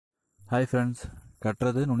Hi friends,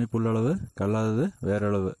 கற்றது நுனிப்புள்ளளவு கல்லாதது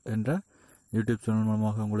வேறளவு என்ற YouTube channel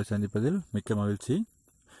மூலமாக உங்களை சந்திப்பதில் மிக்க மகிழ்ச்சி.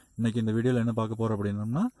 இன்றைக்கி இந்த வீடியோவில் என்ன பார்க்க போகிறோம்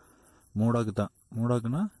அப்படின்னோம்னா, மூடாக்கு தான்.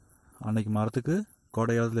 மூடாக்குன்னா அன்றைக்கி மரத்துக்கு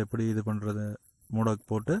கோடை காலத்தில் எப்படி இது பண்ணுறது, மூடாக்கு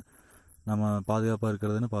போட்டு நம்ம பாதுகாப்பாக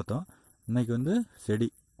இருக்கிறதுன்னு பார்த்தோம். இன்றைக்கி வந்து செடி,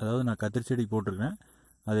 அதாவது நான் கத்திரி செடிக்கு போட்டிருக்கேன்.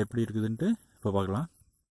 அது எப்படி இருக்குதுன்ட்டு இப்போ பார்க்கலாம்.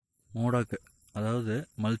 மூடாக்கு அதாவது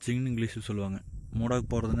மல்ச்சிங்னு இங்கிலீஷில் சொல்லுவாங்க. மூடாக்கு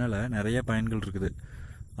போடுறதுனால நிறைய பயன்கள் இருக்குது.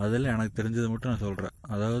 அதில் எனக்கு தெரிஞ்சதை மட்டும் நான் சொல்கிறேன்.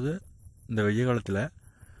 அதாவது இந்த வெய்ய காலத்தில்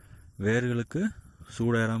வேர்களுக்கு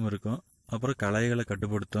சூடேறாமல் இருக்கும், அப்புறம் களைகளை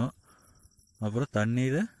கட்டுப்படுத்தும், அப்புறம்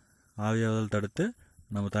தண்ணீரை ஆவியாதல் தடுத்து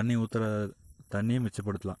நம்ம தண்ணி ஊற்றுற தண்ணியை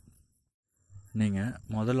மிச்சப்படுத்தலாம். நீங்கள்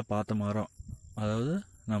முதல்ல பார்த்த மரம், அதாவது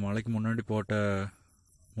நான் மழைக்கு முன்னாடி போட்ட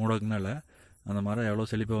மூடாக்குனால அந்த மரம் எவ்வளோ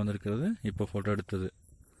செழிப்பாக வந்திருக்கிறது இப்போ ஃபோட்டோ எடுத்தது.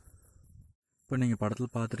 இப்போ நீங்கள்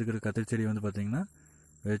படத்தில் பார்த்துருக்கிற கத்திரி செடி வந்து பார்த்திங்கன்னா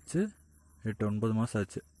வச்சு 8-9 மாதம்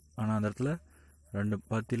ஆச்சு. ஆனால் அந்த இடத்துல 2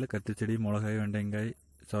 பாத்தியில் கத்திரி செடி, மிளகாய், வெண்டைக்காய்,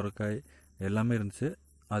 சொரக்காய் எல்லாமே இருந்துச்சு.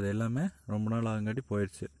 அது எல்லாமே ரொம்ப நாள் ஆகுங்காட்டி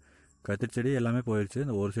போயிடுச்சு. கத்திரி செடி எல்லாமே போயிடுச்சு.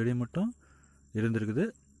 இந்த ஒரு செடி மட்டும் இருந்திருக்குது.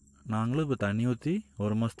 நாங்களும் இப்போ தண்ணி ஊற்றி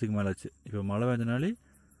 1 மாதத்துக்கு மேலே ஆச்சு. இப்போ மழை பெஞ்சனாலே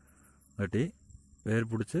காட்டி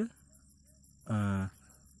வேர் பிடிச்சி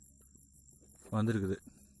வந்திருக்குது.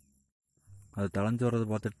 அது தளைஞ்சு வர்றதை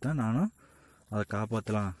பார்த்துட்டு தான் நானும் அதை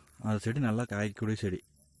காப்பாற்றலாம், அந்த செடி நல்லா காய்க்கக்கூடிய செடி.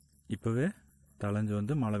 இப்போவே தளைஞ்சு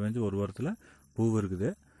வந்து மழை பெஞ்சு 1 வாரத்தில் பூ இருக்குது.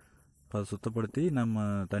 இப்போ அதை சுத்தப்படுத்தி நம்ம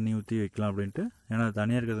தண்ணி ஊற்றி வைக்கலாம் அப்படின்ட்டு. ஏன்னா அது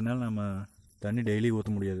தனியாக இருக்கிறதுனால நம்ம தண்ணி டெய்லி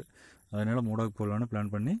ஊற்ற முடியாது. அதனால் மூடாக்கு போடலான்னு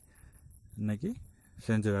பிளான் பண்ணி இன்றைக்கி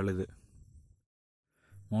செஞ்ச வேலை இது.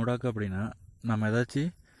 மூடாக்கு அப்படின்னா நம்ம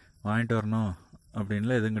ஏதாச்சும் வாங்கிட்டு வரணும்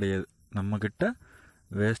அப்படின்லாம் எதுவும் கிடையாது. நம்மக்கிட்ட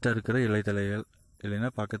வேஸ்ட்டாக இருக்கிற இலைத்தலைகள்,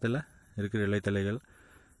 இல்லைன்னா பக்கத்தில் இருக்கிற இலைத்தலைகள்,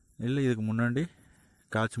 இல்லை இதுக்கு முன்னாடி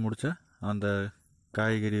காய்ச்சி முடித்த அந்த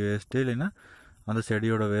காய்கறி வேஸ்ட்டு, இல்லைன்னா அந்த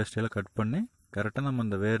செடியோட வேஸ்ட்டெல்லாம் கட் பண்ணி கரெக்டாக நம்ம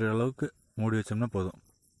அந்த வேறு அளவுக்கு மூடி வச்சோம்னா போதும்.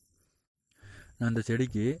 நான் அந்த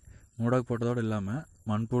செடிக்கு மூடாக்கு போட்டதோடு இல்லாமல்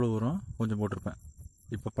மண்புழு உரம் கொஞ்சம் போட்டிருப்பேன்.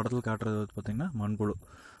 இப்போ படத்தில் காட்டுறது வந்து பார்த்திங்கன்னா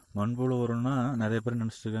மண்புழு உரம்னா நிறைய பேர்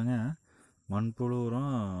நினச்சிட்ருக்காங்க மண்புழு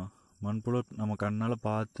உரம், மண்புழு நம்ம கண்ணால்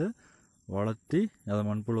பார்த்து வளர்த்தி அதை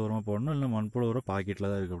மண்புழு உரமாக போடணும், இல்லை மண்புழு உரம் பாக்கெட்டில்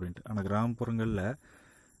தான் இருக்குது அப்படின்ட்டு. ஆனால் கிராமப்புறங்களில்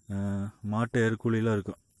மாட்டு எருக்குழிலாம்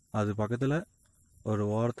இருக்கும். அது பக்கத்தில் ஒரு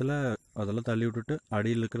ஓரத்தில் அதெல்லாம் தள்ளி விட்டுட்டு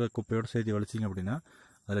அடியில் இருக்கிற குப்பையோடு சேர்த்து வலிச்சிங்க அப்படின்னா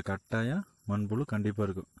அதில் கட்டாயம் மண்புழு கண்டிப்பாக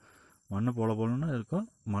இருக்கும். மண்ணை போலன்னு இருக்கும்.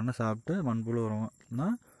 மண்ணை சாப்பிட்டு மண்புழு உரம்னா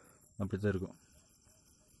அப்படி தான் இருக்கும்.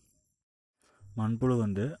 மண்புழு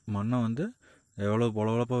வந்து மண்ணை வந்து எவ்வளோ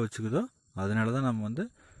பொலப்பொலப்பாக வச்சுக்குதோ அதனால தான் நம்ம வந்து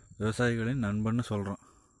விவசாயிகளின் நண்பன்னு சொல்கிறோம்.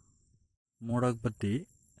 மூடாக்கு பற்றி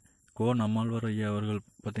நம்மாழ்வார் ஐயா அவர்கள்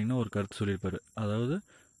பார்த்திங்கன்னா ஒரு கருத்து சொல்லியிருப்பார். அதாவது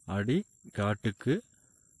அடி காட்டுக்கு,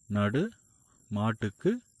 நடு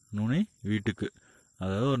மாட்டுக்கு, நுனி வீட்டுக்கு.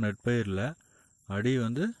 அதாவது ஒரு நெற்பயிரில் அடி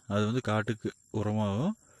வந்து அது வந்து காட்டுக்கு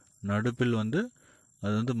உரமாகவும், நடுப்பில் வந்து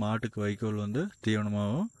அது வந்து மாட்டுக்கு வைக்கோல் வந்து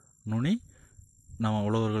தீவனமாகவும், நுனி நம்ம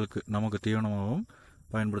உழவர்களுக்கு நமக்கு தீவனமாகவும்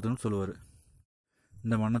பயன்படுத்தணும்னு சொல்லுவார்.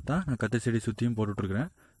 இந்த மண்ணைத்தான் நான் கத்திரி செடி சுற்றியும் போட்டுட்ருக்கிறேன்.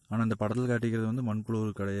 ஆனால் இந்த படத்தில் காட்டிக்கிறது வந்து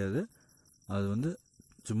மண்புழு கிடையாது. அது வந்து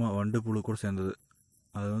சும்மா வண்டு புழு கூட சேர்ந்தது.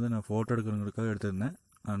 அது வந்து நான் ஃபோட்டோ எடுக்கிறவங்களுக்காக எடுத்திருந்தேன்.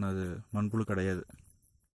 ஆனால் அது மண்புழு கிடையாது.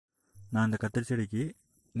 நான் இந்த கத்திரி செடிக்கு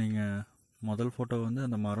நீங்கள் முதல் ஃபோட்டோ வந்து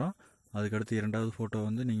அந்த மரம், அதுக்கடுத்து 2வது ஃபோட்டோ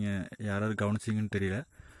வந்து நீங்கள் யாராவது கவனிச்சிங்கன்னு தெரியல.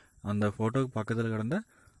 அந்த ஃபோட்டோவுக்கு பக்கத்தில் கிடந்த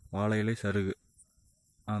வாழை இலை சருகு,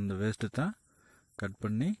 அந்த வேஸ்ட்டு தான் கட்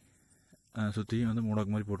பண்ணி சுற்றியும் வந்து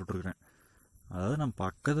மூடாக்கு மாதிரி போட்டுட்ருக்குறேன். அதாவது நம்ம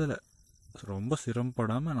பக்கத்தில் ரொம்ப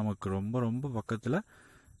சிரமப்படாமல் நமக்கு ரொம்ப ரொம்ப பக்கத்தில்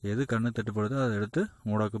எது கண்ணு தட்டுப்படுதோ அதை எடுத்து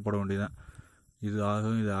மூடாக்கு போட வேண்டியதுதான். இது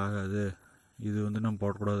ஆகும், இது ஆகாது, இது வந்து நம்ம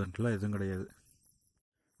போடக்கூடாதுன்ட்டுலாம் எதுவும் கிடையாது.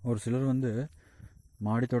 ஒரு சிலர் வந்து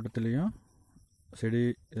மாடி தோட்டத்துலேயும் செடி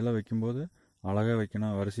இதெல்லாம் வைக்கும்போது அழகாக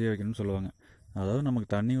வைக்கணும், வரிசையாக வைக்கணும்னு சொல்லுவாங்க. அதாவது நமக்கு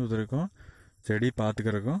தண்ணி ஊற்றுறக்கும், செடி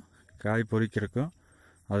பார்த்துக்கிறக்கும், காய் பொறிக்கிறக்கும்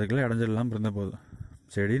அதுக்கெல்லாம் இடைஞ்சல் இருந்தால் போதும்,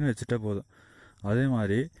 செடின்னு வச்சுட்டா போதும். அதே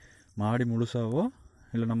மாதிரி மாடி முழுசாவோ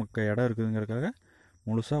இல்லை நமக்கு இடம் இருக்குதுங்கிறதுக்காக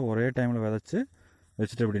முழுசாக ஒரே டைமில் விதைச்சி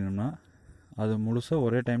வச்சுட்டு அப்படின்னோம்னா அது முழுசாக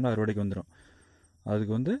ஒரே டைமில் அறுவடைக்கு வந்துடும்.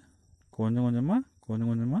 அதுக்கு வந்து கொஞ்சம்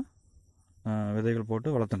கொஞ்சமாக விதைகள் போட்டு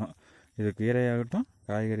வளர்த்தணும். இது கீரையாகட்டும்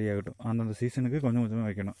காய்கறியாகட்டும் அந்தந்த சீசனுக்கு கொஞ்சம் கொஞ்சமாக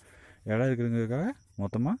வைக்கணும். இடம் இருக்குதுங்கிறதுக்காக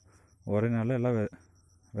மொத்தமாக ஒரே நாளில் எல்லாம்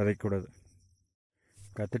விதைக்கக்கூடாது.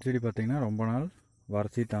 கத்திரி செடி பார்த்திங்கன்னா ரொம்ப நாள்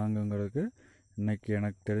வறட்சி தாங்குங்கிறதுக்கு இன்றைக்கி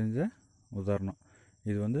எனக்கு தெரிஞ்ச உதாரணம்.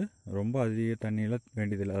 இது வந்து ரொம்ப அதிக தண்ணியெல்லாம்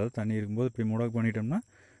வேண்டியதில்லை. அதாவது தண்ணி இருக்கும்போது இப்படி மூடாக்கு பண்ணிட்டோம்னா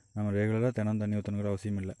நம்ம ரெகுலராக தினம் தண்ணி ஊற்றணுங்கிற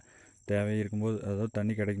அவசியம் இல்லை. தேவை இருக்கும்போது, அதாவது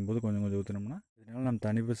தண்ணி கிடைக்கும்போது கொஞ்சம் கொஞ்சம் ஊற்றினோம்னா இதனால் நம்ம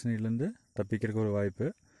தண்ணி பிரச்சனையிலேருந்து தப்பிக்கிறதுக்கு ஒரு வாய்ப்பு.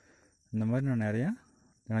 இந்த மாதிரி நான் நிறையா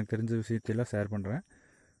எனக்கு தெரிஞ்ச விஷயத்தையெல்லாம் ஷேர் பண்ணுறேன்.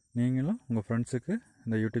 நீங்களும் உங்கள் ஃப்ரெண்ட்ஸுக்கு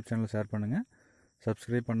இந்த யூடியூப் சேனலை ஷேர் பண்ணுங்கள்.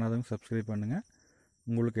 சப்ஸ்கிரைப் பண்ணாதவங்க சப்ஸ்கிரைப் பண்ணுங்கள்.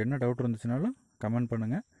 உங்களுக்கு என்ன டவுட் இருந்துச்சுனாலும் கமெண்ட்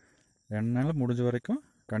பண்ணுங்கள். என்னால் முடிஞ்ச வரைக்கும்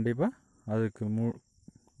கண்டிப்பாக அதுக்கு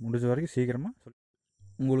முடிஞ்ச வரைக்கும் சீக்கிரமாக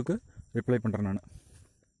உங்களுக்கு ரிப்ளை பண்ணுறேன் நான்.